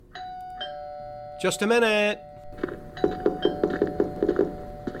Just a minute.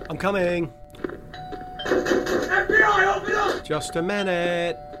 I'm coming. FBI, open up! Just a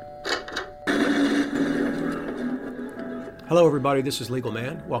minute. Hello, everybody. This is Legal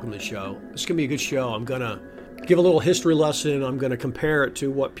Man. Welcome to the show. This is going to be a good show. I'm going to give a little history lesson. I'm going to compare it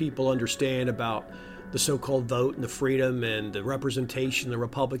to what people understand about the so-called vote and the freedom and the representation of the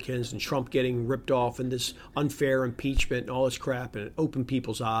Republicans and Trump getting ripped off and this unfair impeachment and all this crap, and open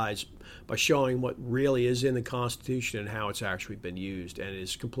people's eyes by showing what really is in the Constitution and how it's actually been used and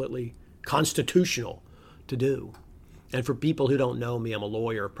is completely constitutional to do. And for people who don't know me, I'm a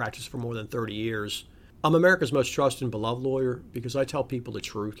lawyer, practiced for more than 30 years. I'm America's most trusted and beloved lawyer because I tell people the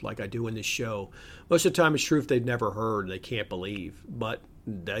truth like I do in this show. Most of the time it's truth they've never heard and they can't believe, but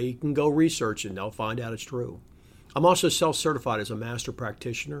they can go research and they'll find out it's true. I'm also self-certified as a master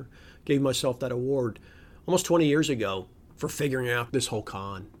practitioner. Gave myself that award almost 20 years ago for figuring out this whole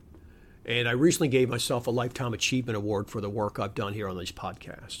con. And I recently gave myself a Lifetime Achievement Award for the work I've done here on these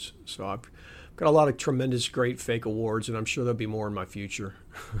podcasts. So I've got a lot of tremendous, great fake awards, and I'm sure there'll be more in my future.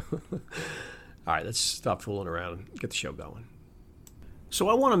 All right, let's stop fooling around and get the show going. So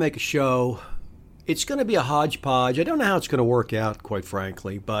I want to make a show. It's going to be a hodgepodge. I don't know how it's going to work out, quite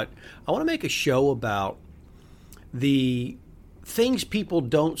frankly, but I want to make a show about the things people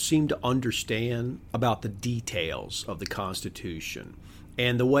don't seem to understand about the details of the Constitution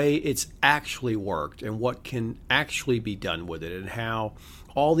and the way it's actually worked and what can actually be done with it, and how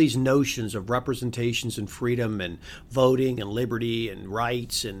all these notions of representations and freedom and voting and liberty and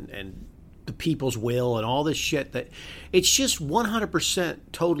rights and the people's will and all this shit, that it's just 100%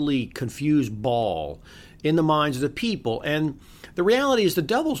 totally confused ball in the minds of the people. And the reality is the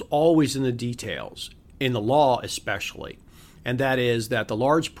devil's always in the details, in the law especially. And that is that the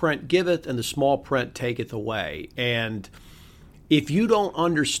large print giveth and the small print taketh away. And if you don't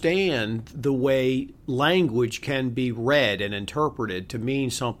understand the way language can be read and interpreted to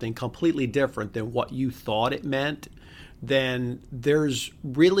mean something completely different than what you thought it meant, then there's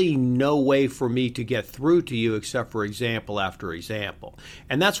really no way for me to get through to you except for example after example.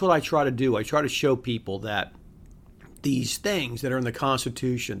 And that's what I try to do. I try to show people that these things that are in the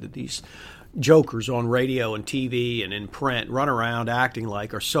Constitution, that these jokers on radio and TV and in print run around acting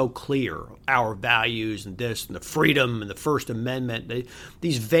like are so clear. Our values and this and the freedom and the First Amendment,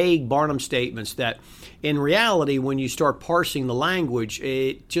 these vague Barnum statements that in reality, when you start parsing the language,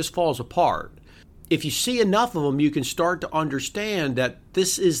 it just falls apart. If you see enough of them, you can start to understand that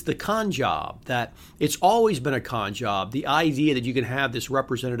this is the con job, that it's always been a con job. The idea that you can have this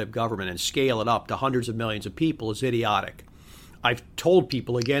representative government and scale it up to hundreds of millions of people is idiotic. I've told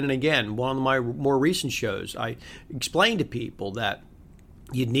people again and again, one of my more recent shows, I explained to people that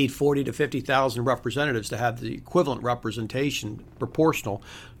you'd need 40 to 50,000 representatives to have the equivalent representation proportional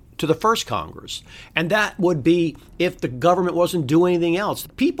to the first Congress. And that would be if the government wasn't doing anything else.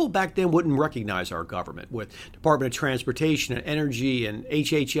 People back then wouldn't recognize our government with Department of Transportation and Energy and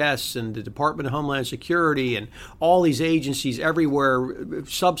HHS and the Department of Homeland Security and all these agencies everywhere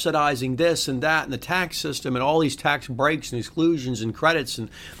subsidizing this and that and the tax system and all these tax breaks and exclusions and credits,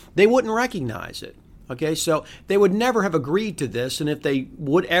 and they wouldn't recognize it. Okay, so they would never have agreed to this, and if they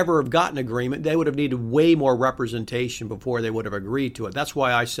would ever have gotten agreement, they would have needed way more representation before they would have agreed to it. That's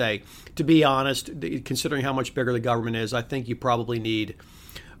why I say, to be honest, considering how much bigger the government is, I think you probably need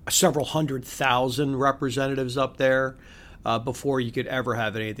several 100,000 representatives up there before you could ever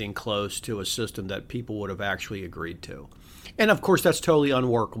have anything close to a system that people would have actually agreed to. And of course, that's totally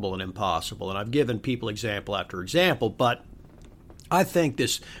unworkable and impossible, and I've given people example after example, but I think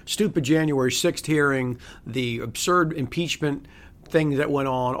this stupid January 6th hearing, the absurd impeachment thing that went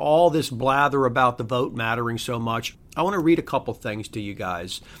on, all this blather about the vote mattering so much. I want to read a couple things to you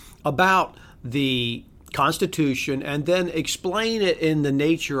guys about the Constitution and then explain it in the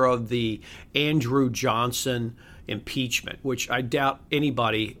nature of the Andrew Johnson impeachment, which I doubt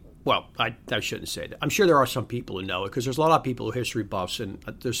anybody. Well, I shouldn't say that. I'm sure there are some people who know it because there's a lot of people who are history buffs, and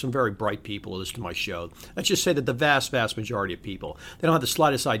there's some very bright people who listen to my show. Let's just say that the vast, vast majority of people, they don't have the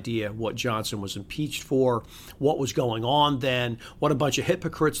slightest idea what Johnson was impeached for, what was going on then, what a bunch of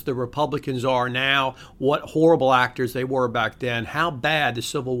hypocrites the Republicans are now, what horrible actors they were back then, how bad the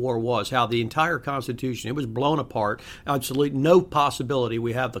Civil War was, how the entire Constitution, it was blown apart. Absolutely no possibility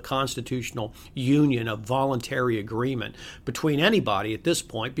we have the constitutional union of voluntary agreement between anybody at this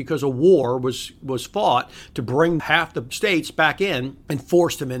point because a war was fought to bring half the states back in and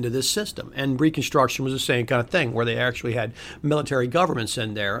force them into this system. And Reconstruction was the same kind of thing, where they actually had military governments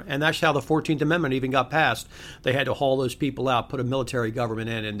in there. And that's how the 14th Amendment even got passed. They had to haul those people out, put a military government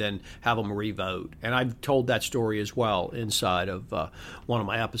in, and then have them revote. And I've told that story as well inside of one of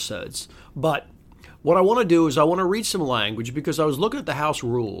my episodes. But what I want to do is I want to read some language because I was looking at the House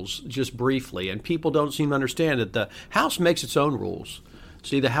rules just briefly, and people don't seem to understand that the House makes its own rules.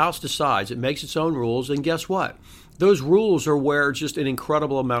 See, the House decides, it makes its own rules, and guess what? Those rules are where just an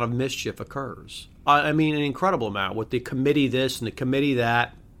incredible amount of mischief occurs. I mean, an incredible amount with the committee this and the committee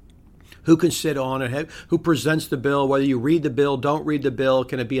that. Who can sit on it, who presents the bill, whether you read the bill, don't read the bill,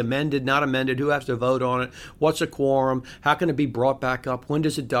 can it be amended, not amended, who has to vote on it, what's a quorum, how can it be brought back up, when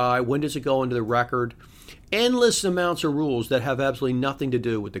does it die, when does it go into the record. Endless amounts of rules that have absolutely nothing to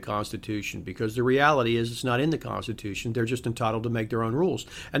do with the Constitution, because the reality is it's not in the Constitution. They're just entitled to make their own rules.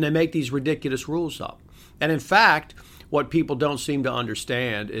 And they make these ridiculous rules up. And in fact, what people don't seem to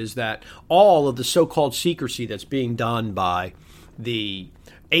understand is that all of the so-called secrecy that's being done by the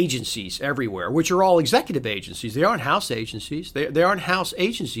agencies everywhere, which are all executive agencies. They aren't House agencies. They aren't House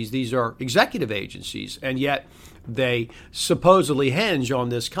agencies. These are executive agencies. And yet they supposedly hinge on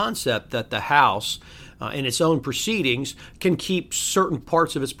this concept that the House, in its own proceedings, can keep certain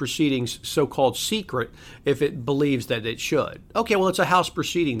parts of its proceedings so-called secret if it believes that it should. Okay, well, it's a House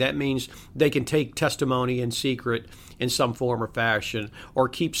proceeding. That means they can take testimony in secret in some form or fashion, or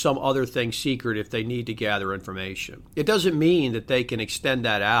keep some other thing secret if they need to gather information. It doesn't mean that they can extend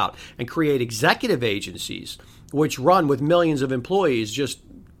that out and create executive agencies which run with millions of employees just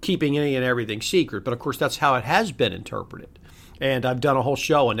keeping any and everything secret. But of course, that's how it has been interpreted. And I've done a whole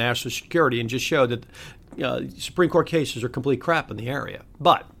show on national security and just showed that Supreme Court cases are complete crap in the area.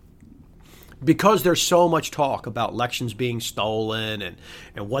 But because there's so much talk about elections being stolen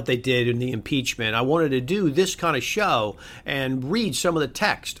and what they did in the impeachment, I wanted to do this kind of show and read some of the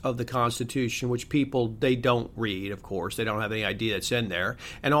text of the Constitution, which people, they don't read, of course. They don't have any idea that's in there.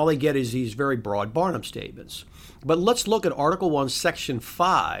 And all they get is these very broad Barnum statements. But let's look at Article 1, Section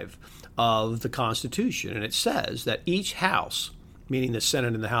 5 of the Constitution. And it says that each House, meaning the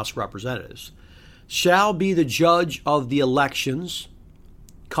Senate and the House of Representatives, shall be the judge of the elections,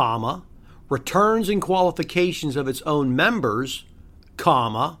 comma, returns and qualifications of its own members,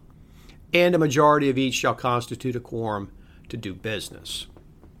 comma, and a majority of each shall constitute a quorum to do business.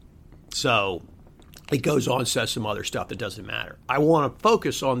 So it goes on, says some other stuff that doesn't matter. I want to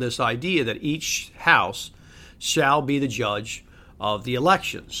focus on this idea that each House shall be the judge of the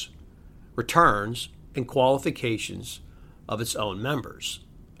elections, returns, and qualifications of its own members.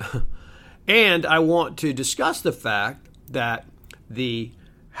 And I want to discuss the fact that the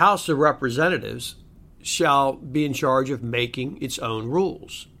House of Representatives shall be in charge of making its own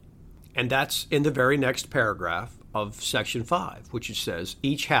rules. And that's in the very next paragraph of Section 5, which it says,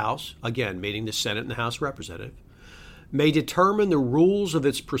 each House, again, meaning the Senate and the House of Representatives, may determine the rules of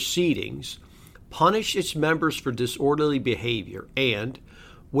its proceedings, punish its members for disorderly behavior, and,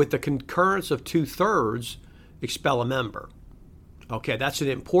 with the concurrence of 2/3, expel a member. Okay, that's an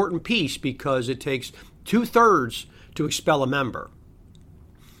important piece because it takes 2/3 to expel a member.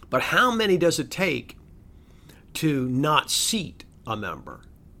 But how many does it take to not seat a member?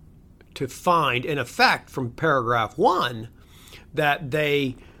 To find, in effect, from paragraph 1, that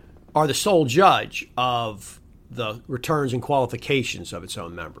they are the sole judge of the returns and qualifications of its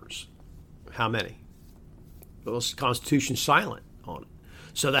own members. How many? Well, the Constitution's silent on it.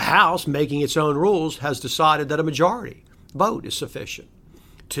 So the House, making its own rules, has decided that a majority vote is sufficient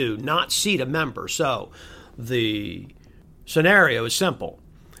to not seat a member. So the scenario is simple.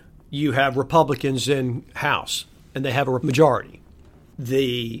 You have Republicans in House, and they have a majority.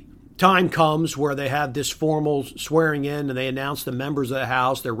 The time comes where they have this formal swearing in, and they announce the members of the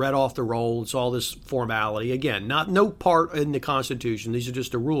House. They're read off the roll. It's all this formality. Again, no part in the Constitution. These are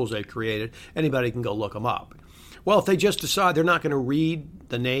just the rules they've created. Anybody can go look them up. Well, if they just decide they're not going to read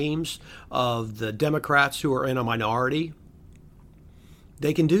the names of the Democrats who are in a minority,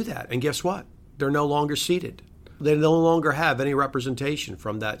 they can do that. And guess what? They're no longer seated. They no longer have any representation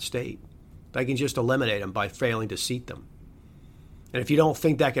from that state. They can just eliminate them by failing to seat them. And if you don't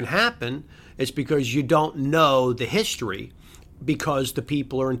think that can happen, it's because you don't know the history, because the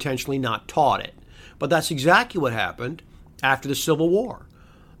people are intentionally not taught it. But that's exactly what happened after the Civil War.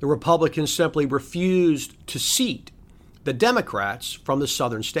 The Republicans simply refused to seat the Democrats from the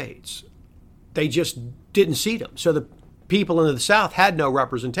southern states. They just didn't seat them. So the people in the South had no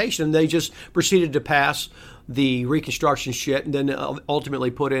representation. They just proceeded to pass the Reconstruction shit and then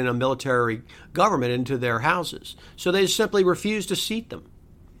ultimately put in a military government into their houses. So they simply refused to seat them.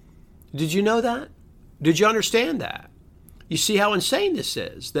 Did you know that? Did you understand that? You see how insane this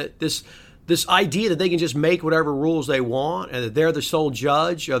is, that this idea that they can just make whatever rules they want and that they're the sole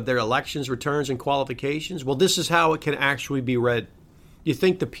judge of their elections, returns, and qualifications. Well, this is how it can actually be read. You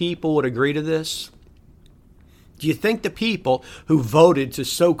think the people would agree to this? Do you think the people who voted to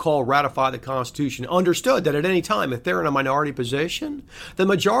so-called ratify the Constitution understood that at any time, if they're in a minority position, the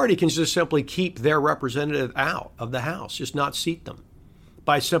majority can just simply keep their representative out of the House, just not seat them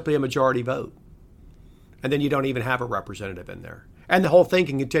by simply a majority vote? And then you don't even have a representative in there. And the whole thing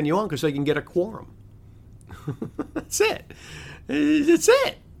can continue on because they can get a quorum. That's it. That's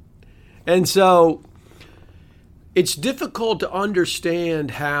it. And so it's difficult to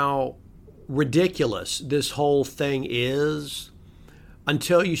understand how ridiculous this whole thing is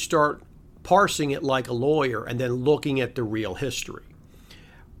until you start parsing it like a lawyer and then looking at the real history.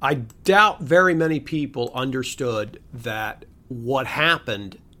 I doubt very many people understood that what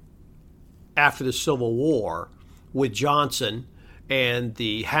happened after the Civil War with Johnson and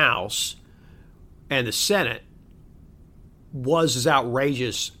the House and the Senate was as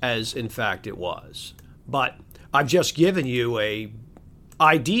outrageous as in fact it was. But I've just given you a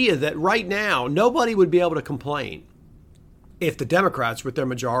idea that right now nobody would be able to complain if the Democrats with their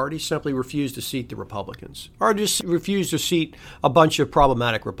majority simply refused to seat the Republicans or just refused to seat a bunch of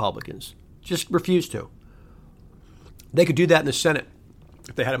problematic Republicans. Just refuse to. They could do that in the Senate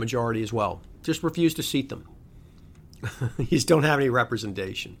if they had a majority as well. Just refuse to seat them. You just don't have any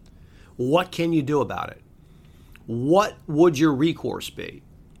representation. What can you do about it? What would your recourse be?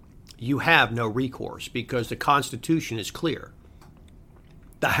 You have no recourse because the Constitution is clear.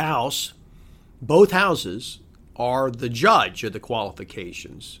 The House, both houses, are the judge of the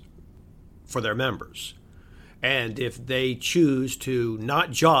qualifications for their members. And if they choose to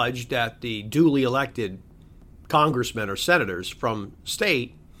not judge that the duly elected congressmen or senators from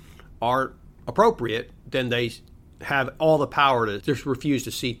state are appropriate, then they have all the power to just refuse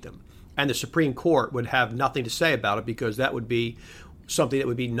to seat them. And the Supreme Court would have nothing to say about it because that would be something that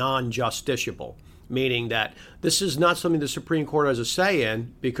would be non-justiciable, meaning that this is not something the Supreme Court has a say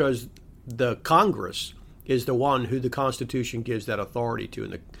in because the Congress is the one who the Constitution gives that authority to.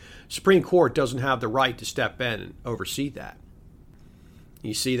 And the Supreme Court doesn't have the right to step in and oversee that.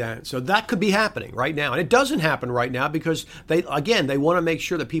 You see that? So that could be happening right now. And it doesn't happen right now because they want to make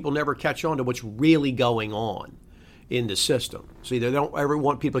sure that people never catch on to what's really going on in the system. See, they don't ever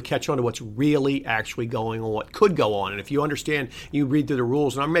want people to catch on to what's really actually going on, what could go on. And if you understand, you read through the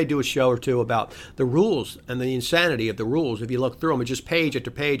rules, and I may do a show or two about the rules and the insanity of the rules. If you look through them, it's just page after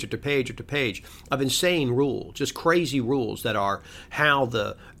page after page after page of insane rules, just crazy rules that are how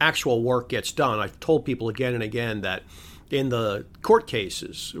the actual work gets done. I've told people again and again that in the court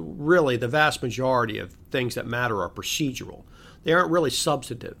cases, really the vast majority of things that matter are procedural. They aren't really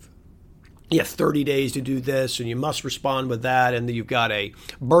substantive. You have 30 days to do this, and you must respond with that, and you've got a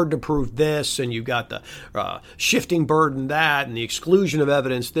burden to prove this, and you've got the shifting burden that, and the exclusion of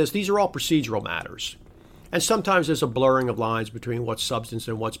evidence this. These are all procedural matters. And sometimes there's a blurring of lines between what's substance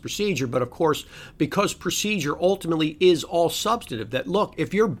and what's procedure, but of course, because procedure ultimately is all substantive, that look,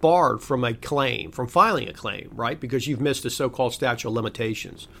 if you're barred from a claim, from filing a claim, right, because you've missed the so-called statute of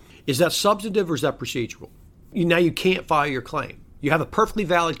limitations, is that substantive or is that procedural? Now you can't file your claim. You have a perfectly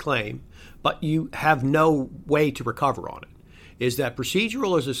valid claim, but you have no way to recover on it. Is that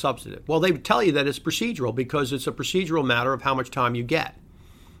procedural or is it substantive? Well, they would tell you that it's procedural because it's a procedural matter of how much time you get.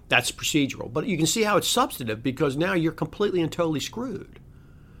 That's procedural. But you can see how it's substantive because now you're completely and totally screwed,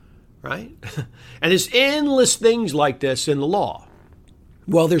 right? And there's endless things like this in the law.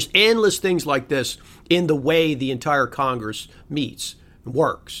 Well, there's endless things like this in the way the entire Congress meets and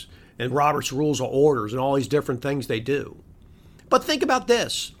works, and Robert's Rules of Orders and all these different things they do. But think about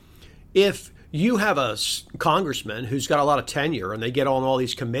this. If you have a congressman who's got a lot of tenure and they get on all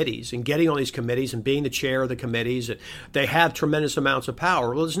these committees and getting on these committees and being the chair of the committees, and they have tremendous amounts of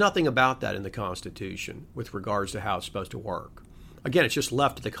power. Well, there's nothing about that in the Constitution with regards to how it's supposed to work. Again, it's just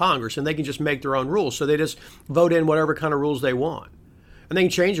left to the Congress, and they can just make their own rules. So they just vote in whatever kind of rules they want. And they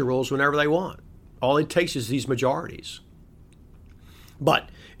can change the rules whenever they want. All it takes is these majorities. But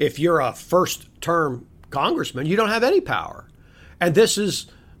if you're a first-term congressman, you don't have any power. And this is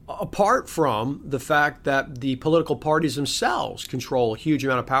apart from the fact that the political parties themselves control a huge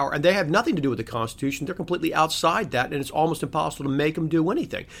amount of power, and they have nothing to do with the Constitution. They're completely outside that, and it's almost impossible to make them do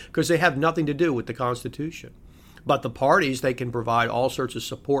anything because they have nothing to do with the Constitution. But the parties, they can provide all sorts of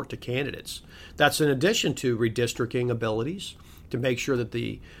support to candidates. That's in addition to redistricting abilities to make sure that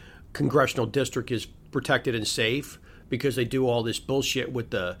the congressional district is protected and safe, because they do all this bullshit with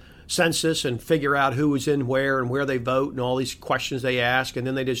the census and figure out who is in where and where they vote and all these questions they ask, and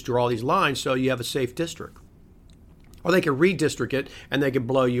then they just draw these lines so you have a safe district. Or they can redistrict it and they can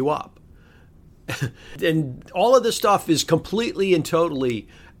blow you up. And all of this stuff is completely and totally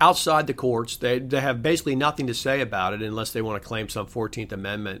outside the courts. They have basically nothing to say about it unless they want to claim some 14th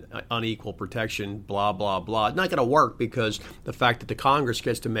Amendment unequal protection, blah, blah, blah. It's not going to work because the fact that the Congress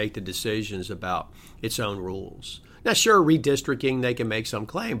gets to make the decisions about its own rules. Now, sure, redistricting, they can make some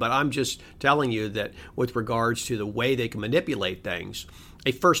claim, but I'm just telling you that with regards to the way they can manipulate things,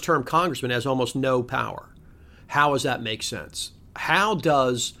 a first-term congressman has almost no power. How does that make sense? How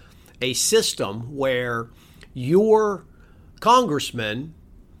does a system where your congressman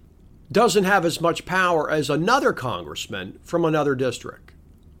doesn't have as much power as another congressman from another district,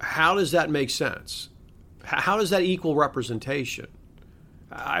 how does that make sense? How does that equal representation?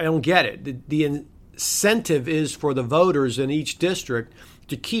 I don't get it. The incentive is for the voters in each district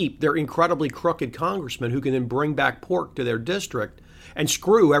to keep their incredibly crooked congressman who can then bring back pork to their district and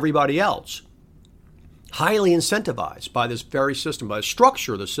screw everybody else. Highly incentivized by this very system, by the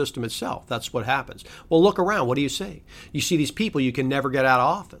structure of the system itself. That's what happens. Well, look around. What do you see? You see these people you can never get out of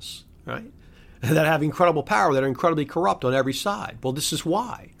office, right? That have incredible power, that are incredibly corrupt on every side. Well, this is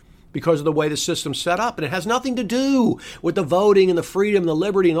why. Because of the way the system's set up. And it has nothing to do with the voting and the freedom and the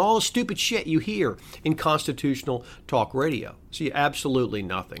liberty and all the stupid shit you hear in constitutional talk radio. See, absolutely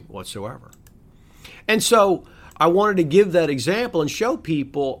nothing whatsoever. And so I wanted to give that example and show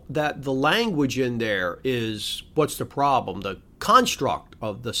people that the language in there is what's the problem. The construct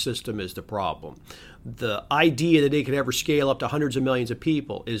of the system is the problem. The idea that it could ever scale up to hundreds of millions of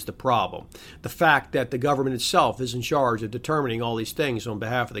people is the problem. The fact that the government itself is in charge of determining all these things on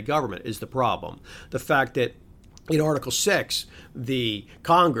behalf of the government is the problem. The fact that in Article 6, the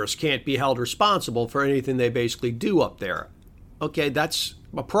Congress can't be held responsible for anything they basically do up there. Okay, that's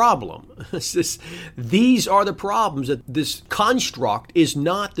a problem. These are the problems, that this construct is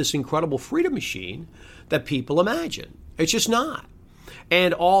not this incredible freedom machine that people imagine. It's just not.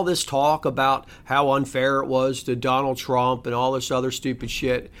 And all this talk about how unfair it was to Donald Trump and all this other stupid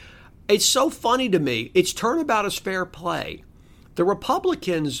shit, it's so funny to me. It's turnabout as fair play. The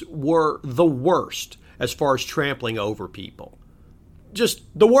Republicans were the worst as far as trampling over people. Just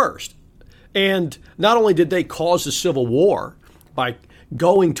the worst. And not only did they cause a civil war by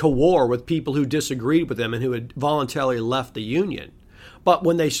going to war with people who disagreed with them and who had voluntarily left the Union, but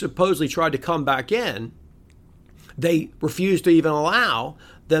when they supposedly tried to come back in, they refused to even allow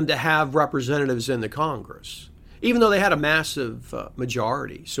them to have representatives in the Congress, even though they had a massive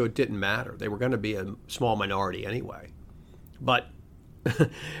majority, so it didn't matter. They were going to be a small minority anyway. But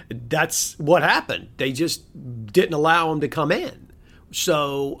that's what happened. They just didn't allow them to come in.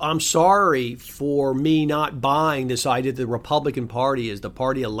 So I'm sorry for me not buying this idea that the Republican Party is the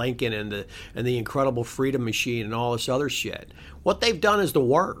party of Lincoln and the incredible freedom machine and all this other shit. What they've done is the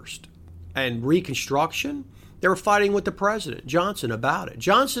worst. And Reconstruction, they were fighting with the president, Johnson, about it.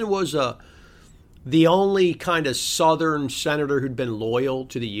 Johnson was the only kind of Southern senator who'd been loyal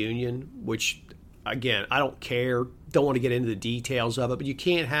to the Union, which, again, I don't care. Don't want to get into the details of it, but you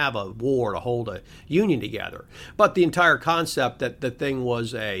can't have a war to hold a Union together. But the entire concept that the thing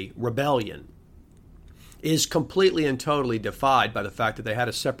was a rebellion is completely and totally defied by the fact that they had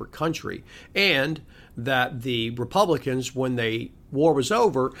a separate country and that the Republicans, when the war was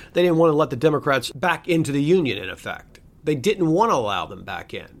over, they didn't want to let the Democrats back into the Union, in effect. They didn't want to allow them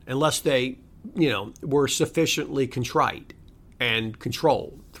back in unless they, were sufficiently contrite and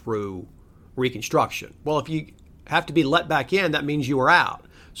controlled through Reconstruction. Well, if you have to be let back in, that means you were out.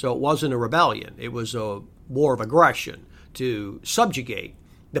 So it wasn't a rebellion. It was a war of aggression to subjugate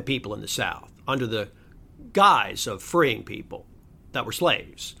the people in the South under the guise of freeing people that were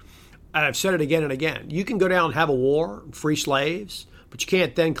slaves. And I've said it again and again. You can go down and have a war, free slaves, but you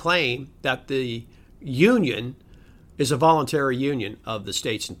can't then claim that the Union is a voluntary union of the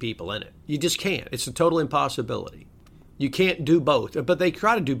states and people in it. You just can't. It's a total impossibility. You can't do both, but they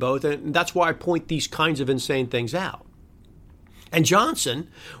try to do both, and that's why I point these kinds of insane things out. And Johnson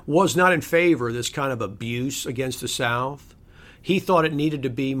was not in favor of this kind of abuse against the South. He thought it needed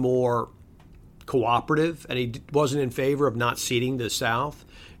to be more cooperative, and he wasn't in favor of not seating the South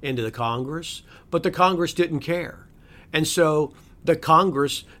into the Congress, but the Congress didn't care. And so the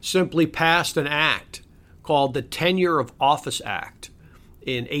Congress simply passed an act called the Tenure of Office Act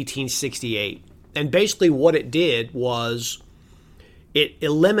in 1868. And basically what it did was it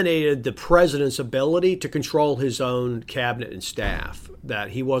eliminated the president's ability to control his own cabinet and staff, that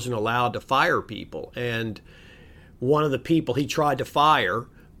he wasn't allowed to fire people. And one of the people he tried to fire,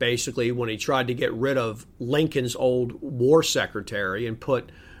 basically, when he tried to get rid of Lincoln's old war secretary and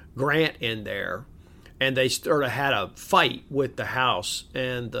put Grant in there, and they sort of had a fight with the House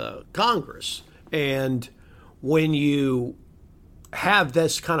and the Congress. And when you have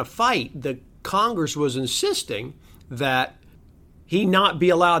this kind of fight, the Congress was insisting that he not be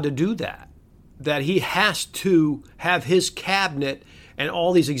allowed to do that he has to have his cabinet and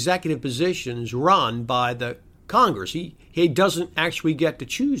all these executive positions run by the Congress. He doesn't actually get to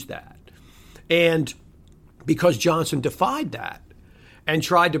choose that. And because Johnson defied that and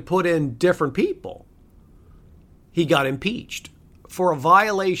tried to put in different people, he got impeached for a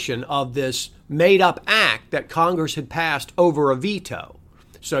violation of this made-up act that Congress had passed over a veto.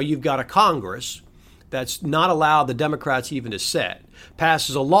 So you've got a Congress that's not allowed the Democrats even to sit,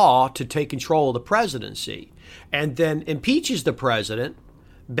 passes a law to take control of the presidency, and then impeaches the president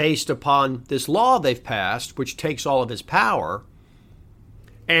based upon this law they've passed, which takes all of his power.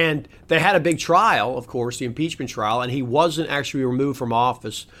 And they had a big trial, of course, the impeachment trial, and he wasn't actually removed from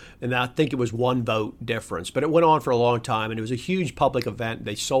office. And I think it was one vote difference. But it went on for a long time, and it was a huge public event.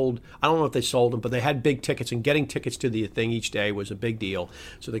 They sold, I don't know if they sold them, but they had big tickets, and getting tickets to the thing each day was a big deal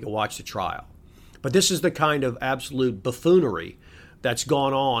so they could watch the trial. But this is the kind of absolute buffoonery that's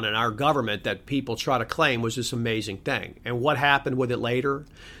gone on in our government that people try to claim was this amazing thing. And what happened with it later?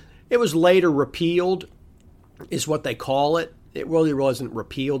 It was later repealed, is what they call it. It really wasn't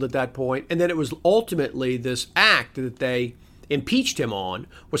repealed at that point. And then it was ultimately this act that they impeached him on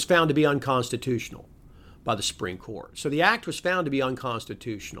was found to be unconstitutional by the Supreme Court. So the act was found to be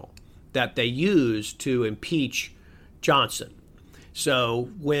unconstitutional that they used to impeach Johnson. So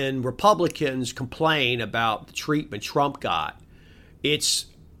when Republicans complain about the treatment Trump got, it's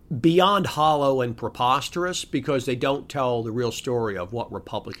beyond hollow and preposterous because they don't tell the real story of what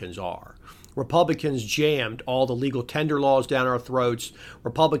Republicans are. Republicans jammed all the legal tender laws down our throats.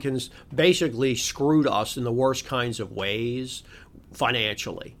 Republicans basically screwed us in the worst kinds of ways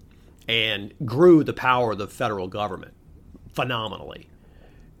financially and grew the power of the federal government phenomenally.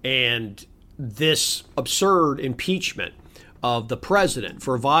 And this absurd impeachment of the president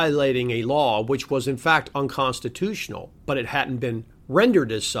for violating a law which was in fact unconstitutional, but it hadn't been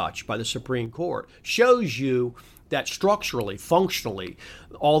rendered as such by the Supreme Court, shows you that structurally, functionally,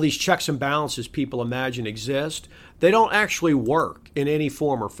 all these checks and balances people imagine exist, they don't actually work in any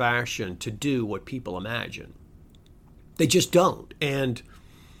form or fashion to do what people imagine. They just don't. And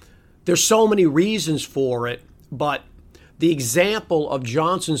there's so many reasons for it, but the example of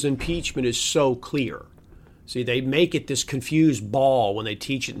Johnson's impeachment is so clear. See, they make it this confused ball when they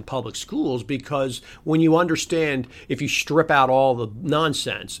teach it in public schools because when you understand, if you strip out all the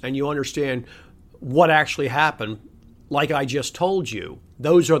nonsense and you understand what actually happened, like I just told you,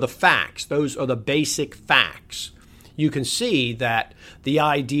 those are the facts. Those are the basic facts. You can see that the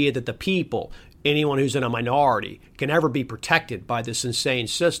idea that the people, anyone who's in a minority, can ever be protected by this insane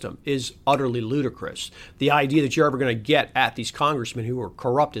system is utterly ludicrous. The idea that you're ever going to get at these congressmen who are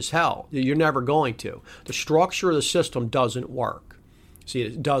corrupt as hell, you're never going to. The structure of the system doesn't work. See,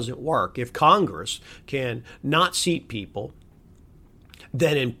 it doesn't work. If Congress can not seat people,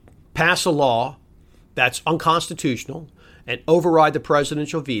 then pass a law that's unconstitutional and override the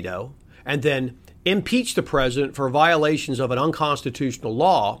presidential veto, and then impeach the president for violations of an unconstitutional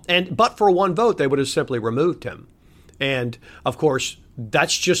law, but for one vote, they would have simply removed him. And, of course,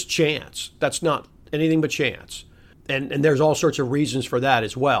 that's just chance. That's not anything but chance. And there's all sorts of reasons for that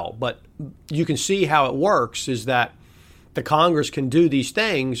as well. But you can see how it works is that the Congress can do these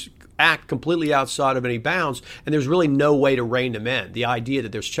things, act completely outside of any bounds, and there's really no way to rein them in. The idea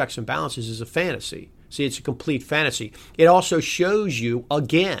that there's checks and balances is a fantasy. See, it's a complete fantasy. It also shows you,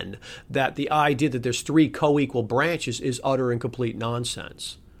 again, that the idea that there's three co-equal branches is utter and complete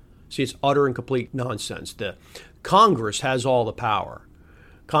nonsense. See, it's utter and complete nonsense. The Congress has all the power.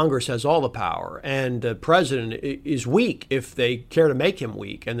 Congress has all the power, and the president is weak if they care to make him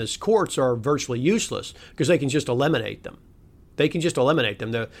weak, and the courts are virtually useless because they can just eliminate them. They can just eliminate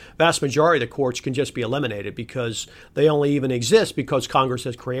them. The vast majority of the courts can just be eliminated because they only even exist because Congress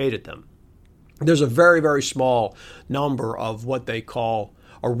has created them. There's a very, very small number of what they call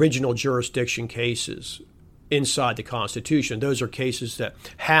original jurisdiction cases inside the Constitution. Those are cases that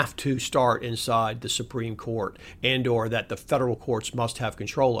have to start inside the Supreme Court and or that the federal courts must have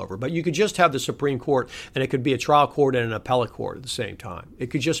control over. But you could just have the Supreme Court and it could be a trial court and an appellate court at the same time. It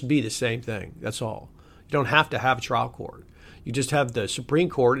could just be the same thing. That's all. You don't have to have a trial court. You just have the Supreme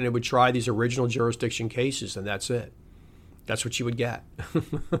Court and it would try these original jurisdiction cases and that's it. That's what you would get.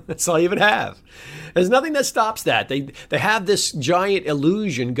 That's all you would have. There's nothing that stops that. They have this giant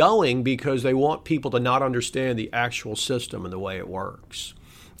illusion going because they want people to not understand the actual system and the way it works.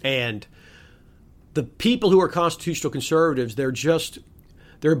 And the people who are constitutional conservatives, they're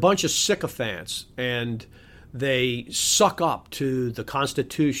a bunch of sycophants. And they suck up to the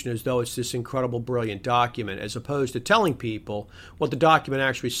Constitution as though it's this incredible, brilliant document, as opposed to telling people what the document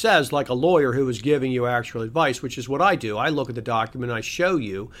actually says, like a lawyer who is giving you actual advice, which is what I do. I look at the document, I show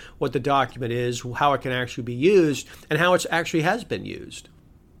you what the document is, how it can actually be used, and how it actually has been used.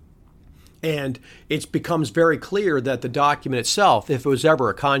 And it becomes very clear that the document itself, if it was ever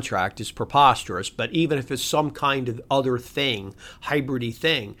a contract, is preposterous. But even if it's some kind of other thing, hybridy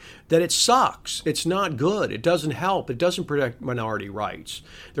thing, that it sucks. It's not good. It doesn't help. It doesn't protect minority rights.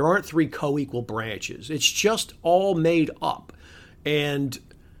 There aren't three co-equal branches. It's just all made up. And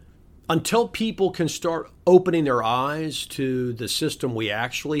until people can start opening their eyes to the system we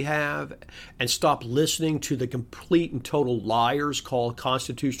actually have and stop listening to the complete and total liars called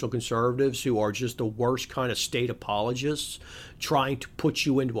constitutional conservatives, who are just the worst kind of state apologists trying to put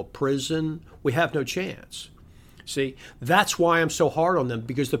you into a prison, we have no chance. See, that's why I'm so hard on them,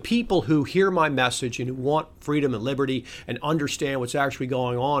 because the people who hear my message and who want freedom and liberty and understand what's actually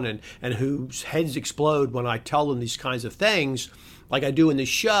going on, and whose heads explode when I tell them these kinds of things, like I do in this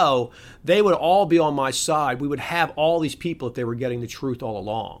show, they would all be on my side. We would have all these people if they were getting the truth all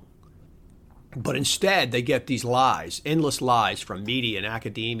along. But instead, they get these lies, endless lies from media and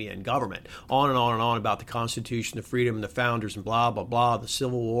academia and government, on and on and on about the Constitution, the freedom, and the founders, and blah, blah, blah, the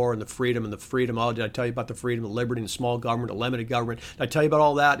Civil War and the freedom and the freedom. Oh, did I tell you about the freedom, the liberty, and the small government, the limited government? Did I tell you about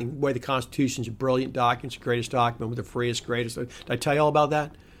all that? And the way the Constitution is a brilliant document, it's the greatest document, with the freest, greatest. Did I tell you all about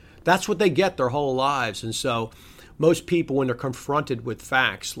that? That's what they get their whole lives. And so most people, when they're confronted with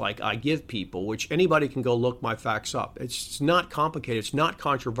facts like I give people, which anybody can go look my facts up, it's not complicated, it's not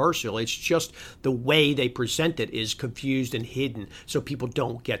controversial, it's just the way they present it is confused and hidden so people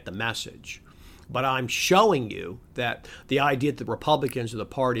don't get the message. But I'm showing you that the idea that the Republicans are the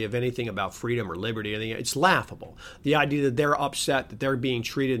party of anything about freedom or liberty, it's laughable. The idea that they're upset that they're being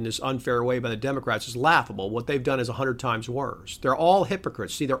treated in this unfair way by the Democrats is laughable. What they've done is 100 times worse. They're all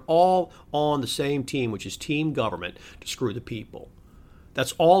hypocrites. See, they're all on the same team, which is team government, to screw the people.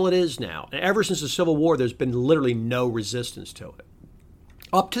 That's all it is now. And ever since the Civil War, there's been literally no resistance to it.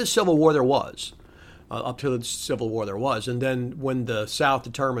 Up to the Civil War, there was. And then when the South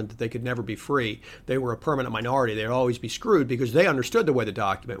determined that they could never be free, they were a permanent minority. They'd always be screwed because they understood the way the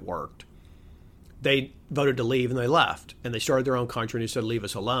document worked. They voted to leave and they left. And they started their own country and they said, leave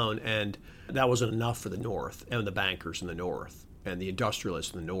us alone. And that wasn't enough for the North and the bankers in the North and the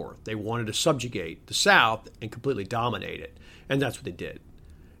industrialists in the North. They wanted to subjugate the South and completely dominate it. And that's what they did.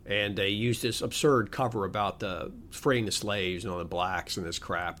 And they used this absurd cover about the freeing the slaves and all the blacks and this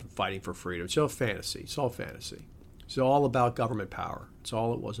crap and fighting for freedom. It's all fantasy. It's all fantasy. It's all about government power. It's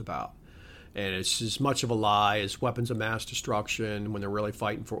all it was about. And it's as much of a lie as weapons of mass destruction when they're really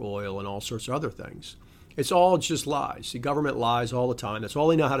fighting for oil and all sorts of other things. It's all just lies. The government lies all the time. That's all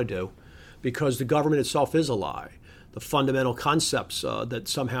they know how to do, because the government itself is a lie. The fundamental concepts that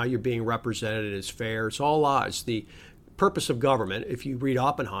somehow you're being represented as fair, it's all lies. The purpose of government, if you read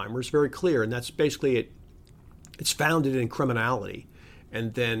Oppenheimer, is very clear, and that's basically it. It's founded in criminality,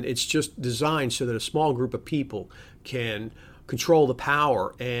 and then it's just designed so that a small group of people can control the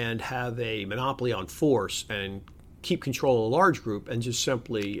power and have a monopoly on force and keep control of a large group and just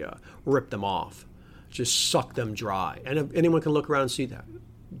simply rip them off, just suck them dry. And anyone can look around and see that.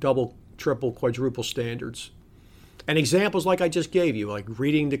 Double, triple, quadruple standards. And examples like I just gave you, like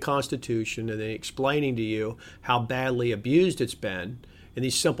reading the Constitution and then explaining to you how badly abused it's been in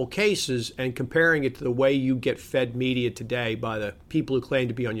these simple cases and comparing it to the way you get fed media today by the people who claim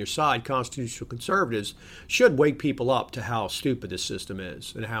to be on your side, constitutional conservatives, should wake people up to how stupid this system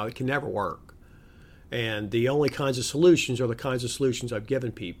is and how it can never work. And the only kinds of solutions are the kinds of solutions I've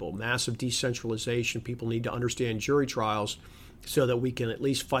given people. Massive decentralization. People need to understand jury trials so that we can at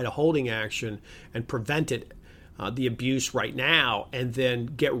least fight a holding action and prevent it. The abuse right now, and then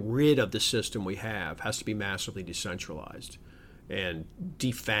get rid of the system we have, has to be massively decentralized and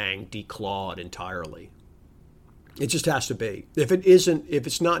defanged, declawed entirely. It just has to be. If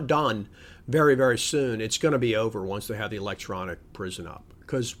it's not done very, very soon, it's going to be over once they have the electronic prison up,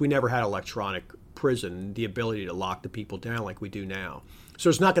 because we never had electronic prison, the ability to lock the people down like we do now. So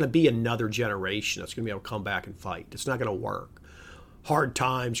it's not going to be another generation that's going to be able to come back and fight. It's not going to work. Hard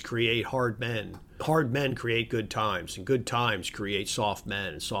times create hard men. Hard men create good times, and good times create soft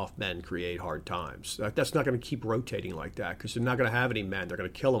men, and soft men create hard times. That's not going to keep rotating like that, because they're not going to have any men. They're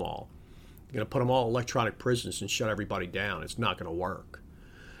going to kill them all. They're going to put them all in electronic prisons and shut everybody down. It's not going to work.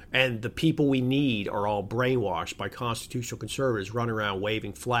 And the people we need are all brainwashed by constitutional conservatives running around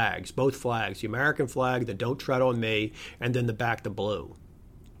waving flags, both flags, the American flag, the don't tread on me, and then the back to blue,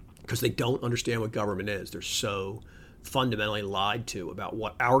 because they don't understand what government is. They're so fundamentally lied to about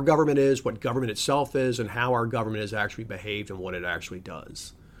what our government is, what government itself is, and how our government has actually behaved and what it actually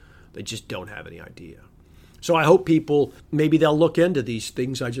does. They just don't have any idea. So I hope people, maybe they'll look into these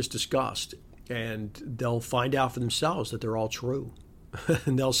things I just discussed, and they'll find out for themselves that they're all true.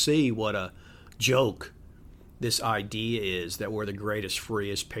 And they'll see what a joke this idea is that we're the greatest,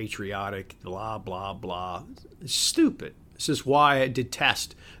 freest, patriotic, blah, blah, blah. It's stupid. This is why I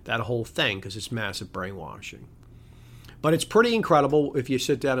detest that whole thing, because it's massive brainwashing. But it's pretty incredible if you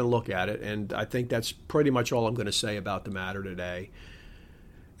sit down and look at it, and I think that's pretty much all I'm going to say about the matter today.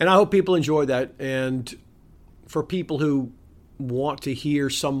 And I hope people enjoy that, and for people who want to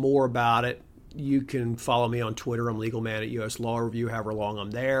hear some more about it, you can follow me on Twitter. I'm Legal Man at US Law Review, however long I'm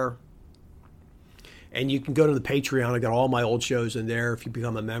there. And you can go to the Patreon. I got all my old shows in there. If you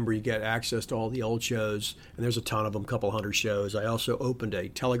become a member, you get access to all the old shows. And there's a ton of them, a couple hundred shows. I also opened a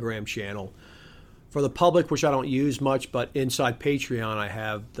Telegram channel for the public, which I don't use much. But inside Patreon, I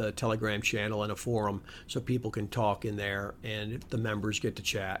have the Telegram channel and a forum so people can talk in there. And the members get to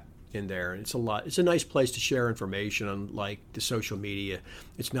chat in there. And it's a nice place to share information. Unlike the social media,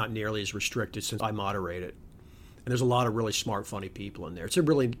 it's not nearly as restricted since I moderate it. And there's a lot of really smart, funny people in there.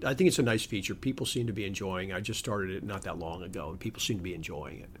 I think it's a nice feature. People seem to be enjoying it. I just started it not that long ago, and people seem to be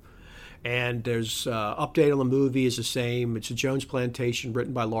enjoying it. And there's update on the movie is the same. It's a Jones Plantation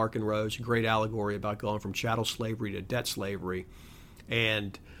written by Larkin Rose, a great allegory about going from chattel slavery to debt slavery.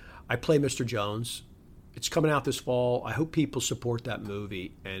 And I play Mr. Jones. It's coming out this fall. I hope people support that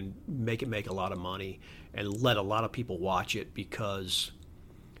movie and make a lot of money and let a lot of people watch it, because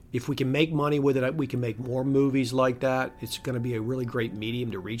if we can make money with it, we can make more movies like that. It's going to be a really great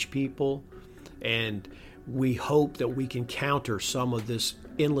medium to reach people. And we hope that we can counter some of this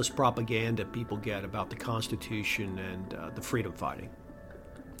endless propaganda people get about the Constitution and the freedom fighting.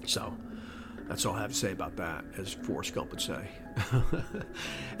 So that's all I have to say about that, as Forrest Gump would say.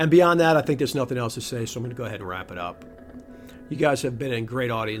 And beyond that, I think there's nothing else to say, so I'm going to go ahead and wrap it up. You guys have been a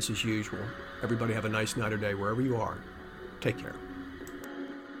great audience as usual. Everybody have a nice night or day wherever you are. Take care.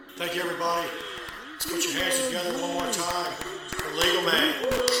 Thank you, everybody. Let's put your hands together one more time for Legal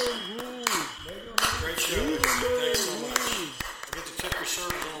Man.